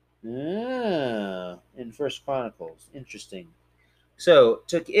 In First Chronicles. Interesting. So,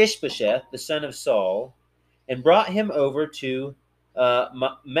 took Ishbosheth, the son of Saul, and brought him over to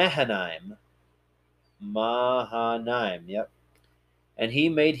Mahanaim. Yep. And he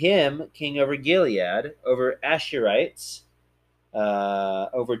made him king over Gilead, over Asherites,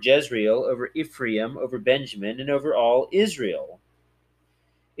 over Jezreel, over Ephraim, over Benjamin, and over all Israel.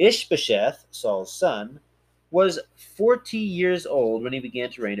 Ishbosheth, Saul's son, was 40 years old when he began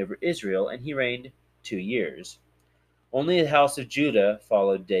to reign over Israel, and he reigned 2 years. Only the house of Judah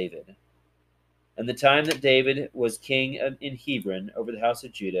followed David. And the time that David was king in Hebron over the house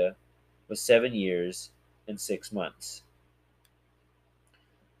of Judah was 7 years and 6 months.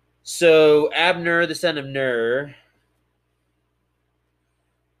 So Abner, the son of Ner,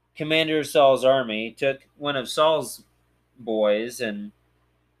 commander of Saul's army, took one of Saul's boys and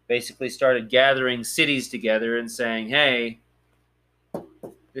basically started gathering cities together and saying, hey,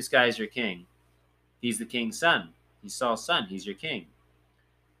 this guy's your king. He's the king's son. He's Saul's son. He's your king.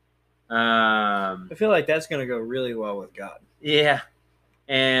 I feel like that's going to go really well with God. Yeah.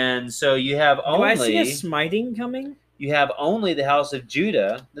 And so you have Do only... I see a smiting coming? You have only the house of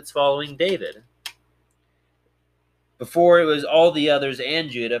Judah that's following David. Before it was all the others and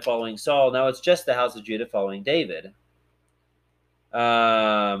Judah following Saul. Now it's just the house of Judah following David.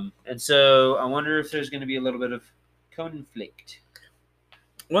 And so I wonder if there's going to be a little bit of conflict.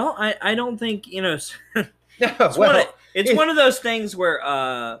 Well, I don't think, it's Well, one of those things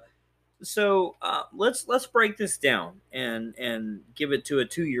where let's break this down and give it to a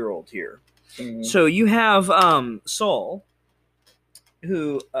 2-year-old here. Mhm. So you have Saul,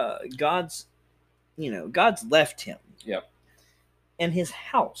 who God's left him. Yep. And his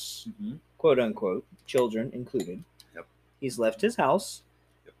house, Mhm. quote unquote, children included. Yep. He's left his house.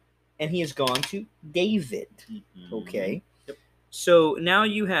 Yep. And he has gone to David. Mhm. Okay. Yep. So now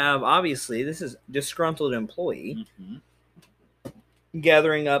you have, obviously, this is disgruntled employee Mhm.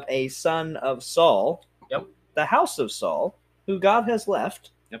 gathering up a son of Saul. Yep. The house of Saul, who God has left.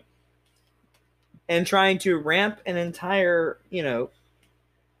 Yep. And trying to ramp an entire,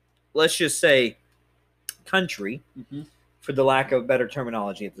 let's just say, country, Mhm. for the lack of better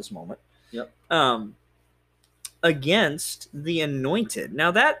terminology at this moment. Yep. Against the anointed.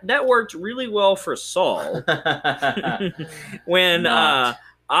 Now that worked really well for Saul when Not.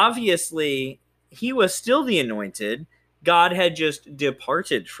 obviously he was still the anointed. God had just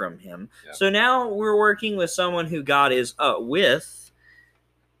departed from him. Yep. So now we're working with someone who God is with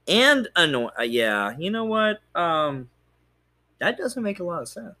and yeah, you know what? That doesn't make a lot of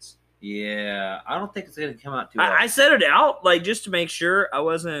sense. Yeah, I don't think it's going to come out too well. I said it out just to make sure I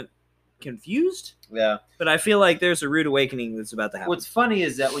wasn't confused. Yeah. But I feel like there's a rude awakening that's about to happen. What's funny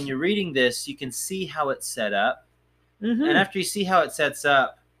is that when you're reading this, you can see how it's set up. Mm-hmm. And after you see how it sets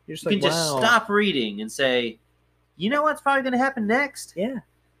up, You're just you can just stop reading and say, you know what's probably going to happen next? Yeah.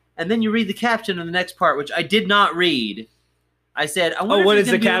 And then you read the caption in the next part, which I did not read. I said, I wonder what if is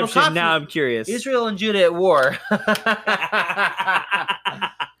there's the gonna be a little caption? Now I'm curious. Israel and Judah at war.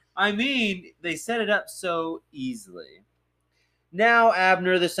 I mean, they set it up so easily. Now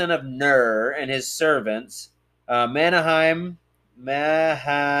Abner, the son of Ner, and his servants, Mahanaim,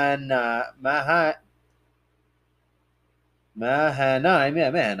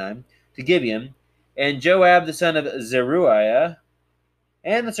 to Gibeon, and Joab, the son of Zeruiah,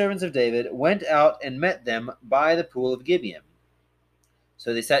 and the servants of David went out and met them by the pool of Gibeon.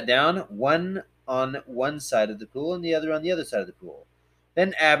 So they sat down, one on one side of the pool and the other on the other side of the pool.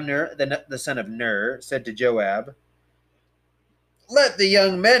 Then Abner, the son of Ner, said to Joab, let the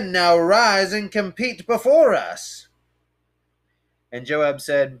young men now rise and compete before us. And Joab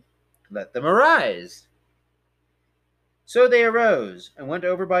said, let them arise. So they arose and went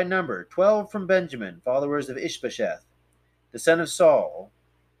over by number, 12 from Benjamin, followers of Ishbosheth, the son of Saul,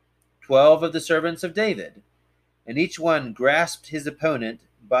 12 of the servants of David. And each one grasped his opponent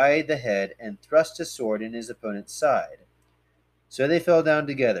by the head and thrust his sword in his opponent's side. So they fell down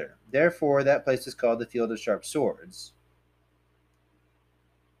together. Therefore that place is called the Field of Sharp Swords,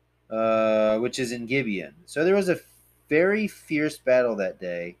 which is in Gibeon. So there was a very fierce battle that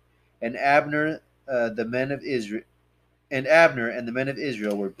day, and Abner and the men of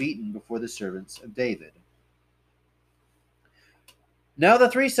Israel were beaten before the servants of David. Now the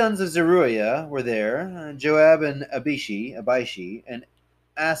 3 sons of Zeruiah were there, Joab and Abishi, and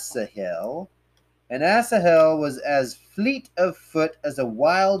Asahel. And Asahel was as fleet of foot as a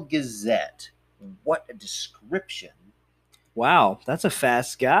wild gazette. What a description. Wow, that's a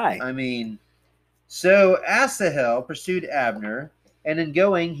fast guy. I mean, so Asahel pursued Abner, and in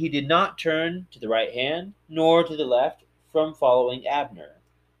going he did not turn to the right hand nor to the left from following Abner.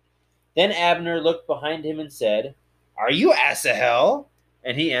 Then Abner looked behind him and said, are you Asahel?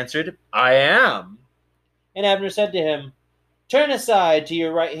 And he answered, I am. And Abner said to him, turn aside to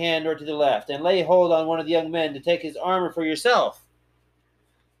your right hand or to the left, and lay hold on one of the young men to take his armor for yourself.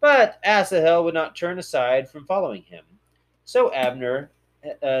 But Asahel would not turn aside from following him. So Abner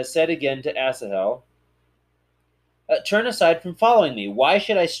said again to Asahel, turn aside from following me. Why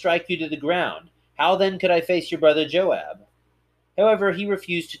should I strike you to the ground? How then could I face your brother Joab? However, he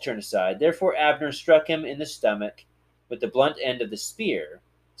refused to turn aside. Therefore Abner struck him in the stomach with the blunt end of the spear,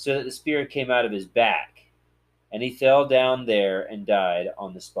 so that the spear came out of his back, and he fell down there and died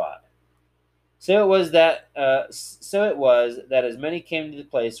on the spot. So it was that as many came to the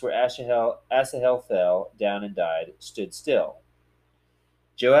place where Asahel fell down and died, stood still.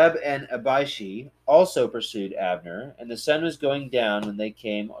 Joab and Abishai also pursued Abner, and the sun was going down when they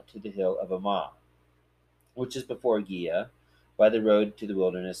came to the hill of Ammah, which is before Giah, by the road to the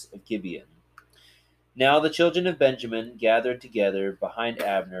wilderness of Gibeon. Now the children of Benjamin gathered together behind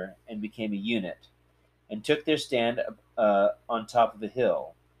Abner and became a unit, and took their stand on top of a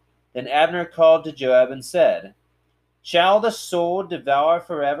hill. Then Abner called to Joab and said, "Shall the sword devour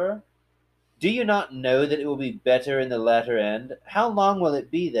forever? Do you not know that it will be better in the latter end? How long will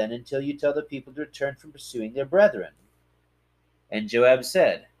it be then until you tell the people to return from pursuing their brethren?" And Joab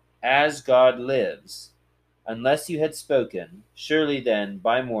said, "As God lives, unless you had spoken, surely then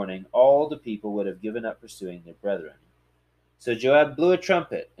by morning all the people would have given up pursuing their brethren." So Joab blew a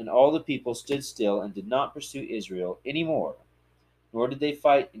trumpet, and all the people stood still and did not pursue Israel any more, nor did they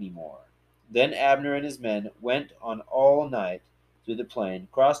fight any more. Then Abner and his men went on all night through the plain,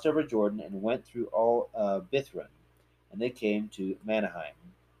 crossed over Jordan, and went through all Bithron, and they came to Mahanaim.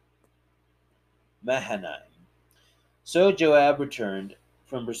 So Joab returned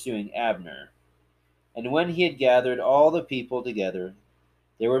from pursuing Abner, and when he had gathered all the people together,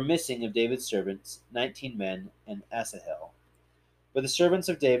 there were missing of David's servants 19 men and Asahel. But the servants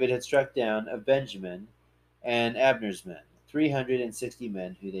of David had struck down of Benjamin and Abner's men 360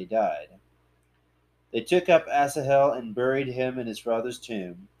 men, who they died. They took up Asahel and buried him in his father's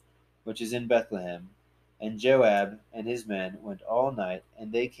tomb, which is in Bethlehem. And Joab and his men went all night,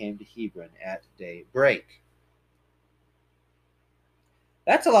 and they came to Hebron at daybreak.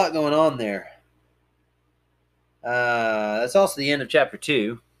 That's a lot going on there. That's also the end of chapter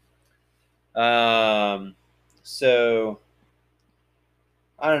 2. So,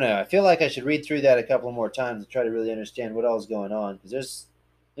 I don't know. I feel like I should read through that a couple more times and try to really understand what all is going on, because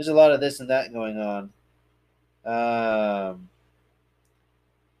there's a lot of this and that going on.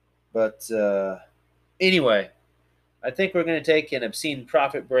 But anyway, I think we're going to take an obscene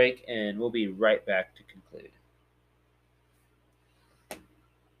profit break, and we'll be right back to conclude.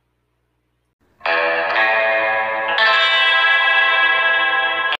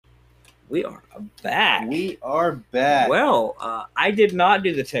 We are back. We are back. Well, I did not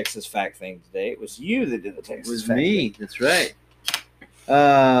do the Texas fact thing today. It was you that did the Texas. It was fact me. thing. That's right.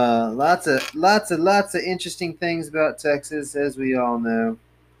 Lots of interesting things about Texas, as we all know.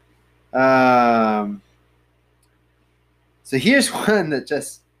 So here's one that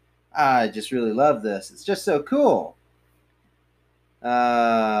I just really love this. It's just so cool. You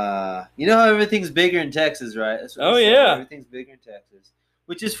know how everything's bigger in Texas, right? That's what they say. Yeah. Everything's bigger in Texas,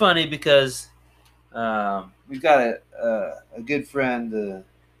 which is funny because we've got a good friend,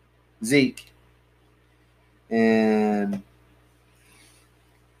 Zeke, and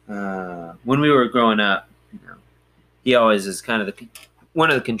when we were growing up, he always is kind of one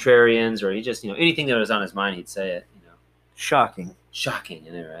of the contrarians, or he just, anything that was on his mind, he'd say it. Shocking,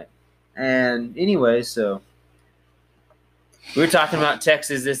 right? And anyway, so we were talking about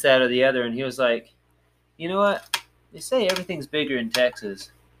Texas, this, that, or the other, and he was like, "You know what? They say everything's bigger in Texas,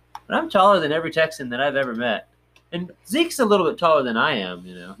 but I'm taller than every Texan that I've ever met." And Zeke's a little bit taller than I am.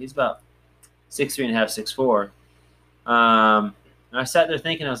 He's about 6'3.5", 6'4". And I sat there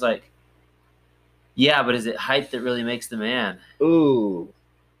thinking, I was like, "Yeah, but is it height that really makes the man?" Ooh.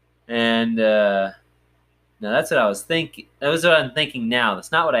 And no, that's what I was thinking. That was what I'm thinking now.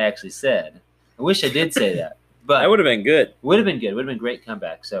 That's not what I actually said. I wish I did say that. But that would have been good. Would have been good. Would have been a great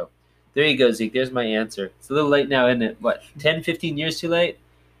comeback. So there you go, Zeke. There's my answer. It's a little late now, isn't it? What, 10, 15 years too late?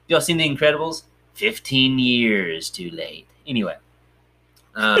 Y'all seen The Incredibles? 15 years too late. Anyway.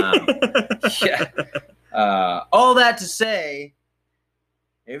 Yeah. All that to say,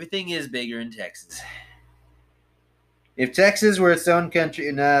 everything is bigger in Texas. If Texas were its own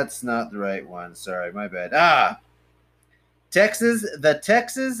country, that's not the right one. Sorry, my bad. Texas, the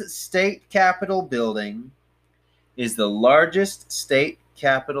Texas State Capitol building is the largest state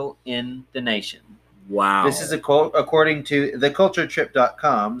capitol in the nation. Wow. This is according to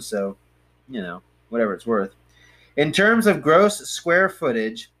theculturetrip.com, so, whatever it's worth. In terms of gross square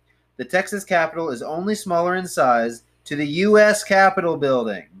footage, the Texas Capitol is only smaller in size to the U.S. Capitol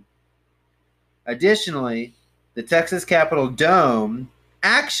building. Additionally, the Texas Capitol dome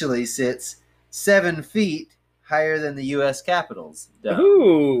actually sits 7 feet higher than the U.S. Capitol's dome.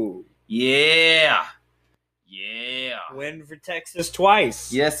 Ooh. Yeah. Win for Texas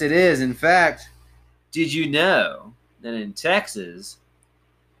twice. Yes, it is. In fact, did you know that in Texas,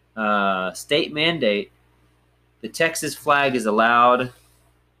 state mandate, the Texas flag is allowed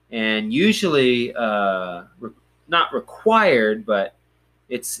and usually not required, but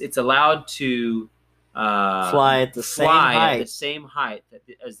it's allowed to fly at the same height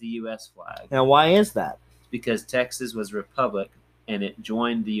as the U.S. flag. Now, why is that? Because Texas was a republic and it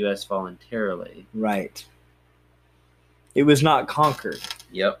joined the U.S. voluntarily. Right. It was not conquered.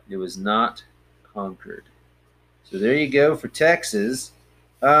 Yep, it was not conquered. So there you go for Texas.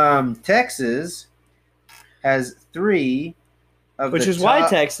 Texas has 3 of Which the is top... why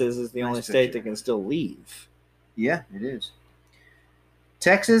Texas is the Nice only state picture. that can still leave. Yeah, it is.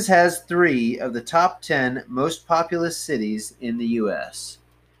 Texas has 3 of the top 10 most populous cities in the U.S.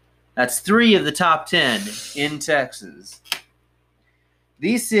 That's 3 of the top 10 in Texas.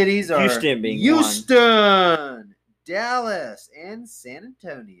 These cities are Houston being Houston, Dallas, and San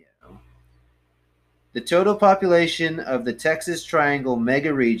Antonio. The total population of the Texas Triangle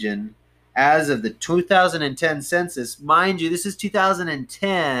mega region as of the 2010 census, mind you, this is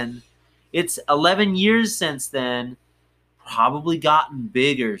 2010. It's 11 years since then. Probably gotten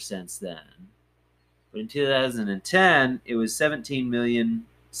bigger since then. But in 2010, it was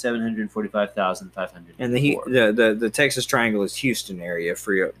 17,745,500. And the Texas Triangle is Houston area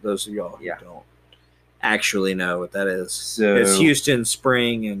for those of y'all who don't actually know what that is. So it's Houston,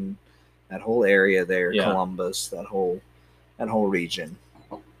 Spring, and that whole area there, Columbus, that whole region.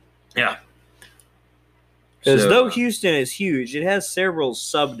 Yeah. Because though Houston is huge, it has several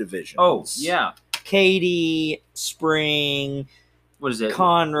subdivisions. Oh, yeah. Katy, Spring, what is it?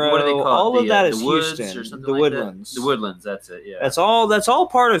 Conroe, what do they call all it? of that The is woods Houston. or something The like Woodlands. That? The Woodlands, that's it, yeah. That's all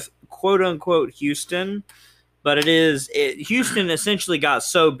part of quote unquote Houston, but Houston essentially got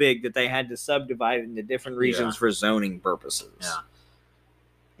so big that they had to subdivide it into different regions for zoning purposes. Yeah.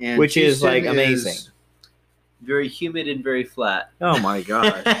 And which Houston is like amazing. Very humid and very flat. Oh my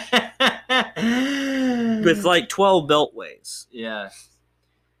gosh. With like 12 beltways. Yeah.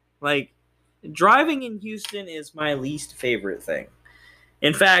 Like, driving in Houston is my least favorite thing.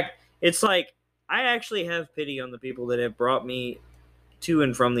 In fact, it's like, I actually have pity on the people that have brought me to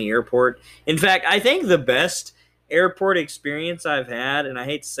and from the airport. In fact, I think the best airport experience I've had, and I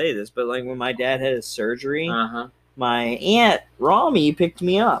hate to say this, but like when my dad had his surgery, my aunt Rami picked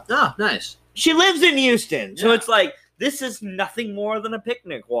me up. Oh, nice. She lives in Houston. So it's like, this is nothing more than a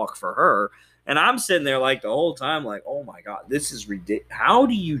picnic walk for her. And I'm sitting there like the whole time like, oh my God, this is ridiculous. How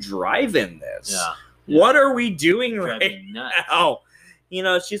do you drive in this? Yeah. What are we doing Driving nuts. now? You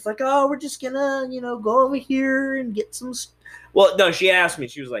know, she's like, oh, we're just gonna, go over here and get some. Well, no, she asked me,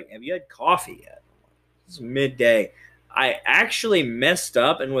 she was like, have you had coffee yet? It's midday. I actually messed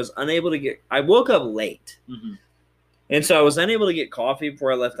up and was unable to I woke up late. Mm-hmm. And so I was unable to get coffee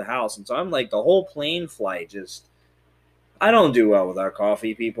before I left the house. And so I'm like, the whole plane flight I don't do well without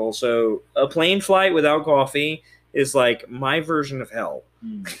coffee, people. So a plane flight without coffee is like my version of hell.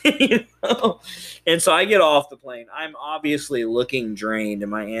 Mm. And so I get off the plane. I'm obviously looking drained. And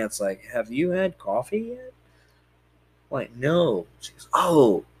my aunt's like, have you had coffee yet? I'm like, no. She goes,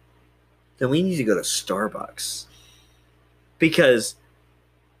 oh, then we need to go to Starbucks. Because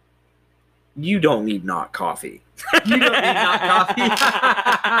you don't need not coffee. You don't need not coffee.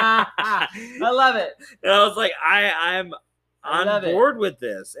 I love it. And I was like, I'm on board with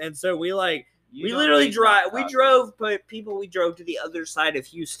this. And so we literally drove to the other side of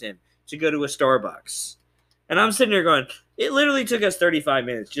Houston to go to a Starbucks. And I'm sitting there going, it literally took us 35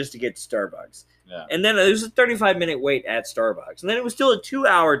 minutes just to get to Starbucks. Yeah. And then it was a 35-minute wait at Starbucks. And then it was still a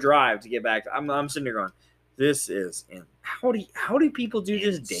 2-hour drive to get back. I'm sitting there going, this is how do people do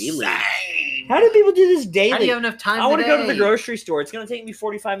this daily? How do people do this daily? How do you have enough time? I want to go to the grocery store. It's going to take me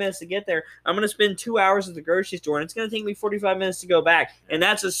 45 minutes to get there. I'm going to spend 2 hours at the grocery store, and it's going to take me 45 minutes to go back. And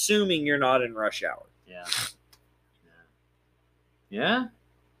that's assuming you're not in rush hour. Yeah. Yeah.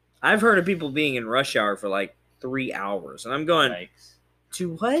 I've heard of people being in rush hour for like 3 hours, and I'm going, Yikes.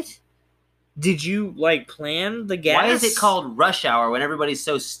 To what? Did you plan the gas? Why is it called rush hour when everybody's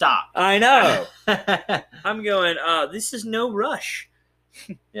so stopped? I know. I'm going, this is no rush.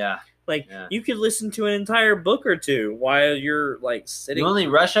 Yeah. You could listen to an entire book or two while you're sitting. The only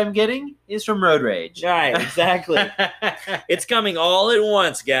rush I'm getting is from road rage. Right, exactly. It's coming all at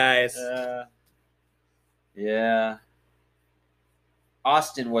once, guys. Yeah.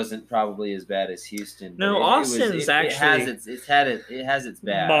 Austin wasn't probably as bad as Houston. No, Austin's actually it has its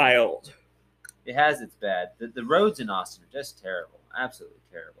bad. Mild. It has its bad. The roads in Austin are just terrible. Absolutely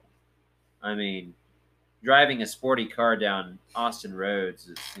terrible. I mean, driving a sporty car down Austin roads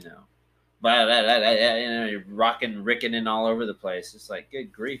is, you're rocking, ricking all over the place. It's like,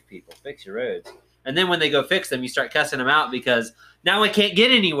 good grief, people, fix your roads. And then when they go fix them, you start cussing them out because now we can't get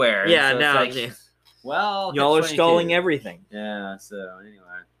anywhere. Yeah, so now well, y'all are stalling everything. Yeah. So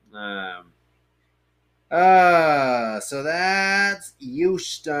anyway, So that's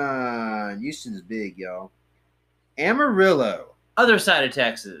Houston. Houston's big, y'all. Amarillo, other side of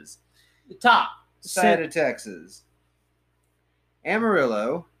Texas. The top side of Texas.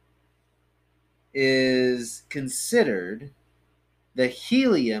 Amarillo is considered the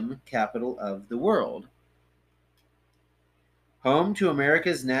helium capital of the world. Home to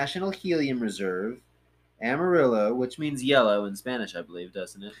America's National Helium Reserve, Amarillo, which means yellow in Spanish, I believe,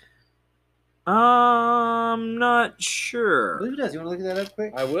 doesn't it? Not I sure. believe it does. You want to look at that up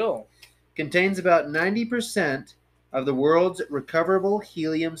quick? I will. Contains about 90% of the world's recoverable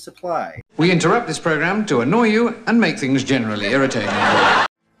helium supply. We interrupt this program to annoy you and make things generally irritating.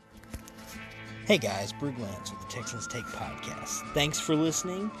 Hey guys, Brug Lance with the Texans Take Podcast. Thanks for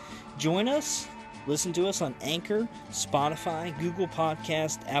listening. Join us. Listen to us on Anchor, Spotify, Google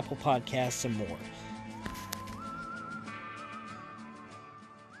Podcasts, Apple Podcasts, and more.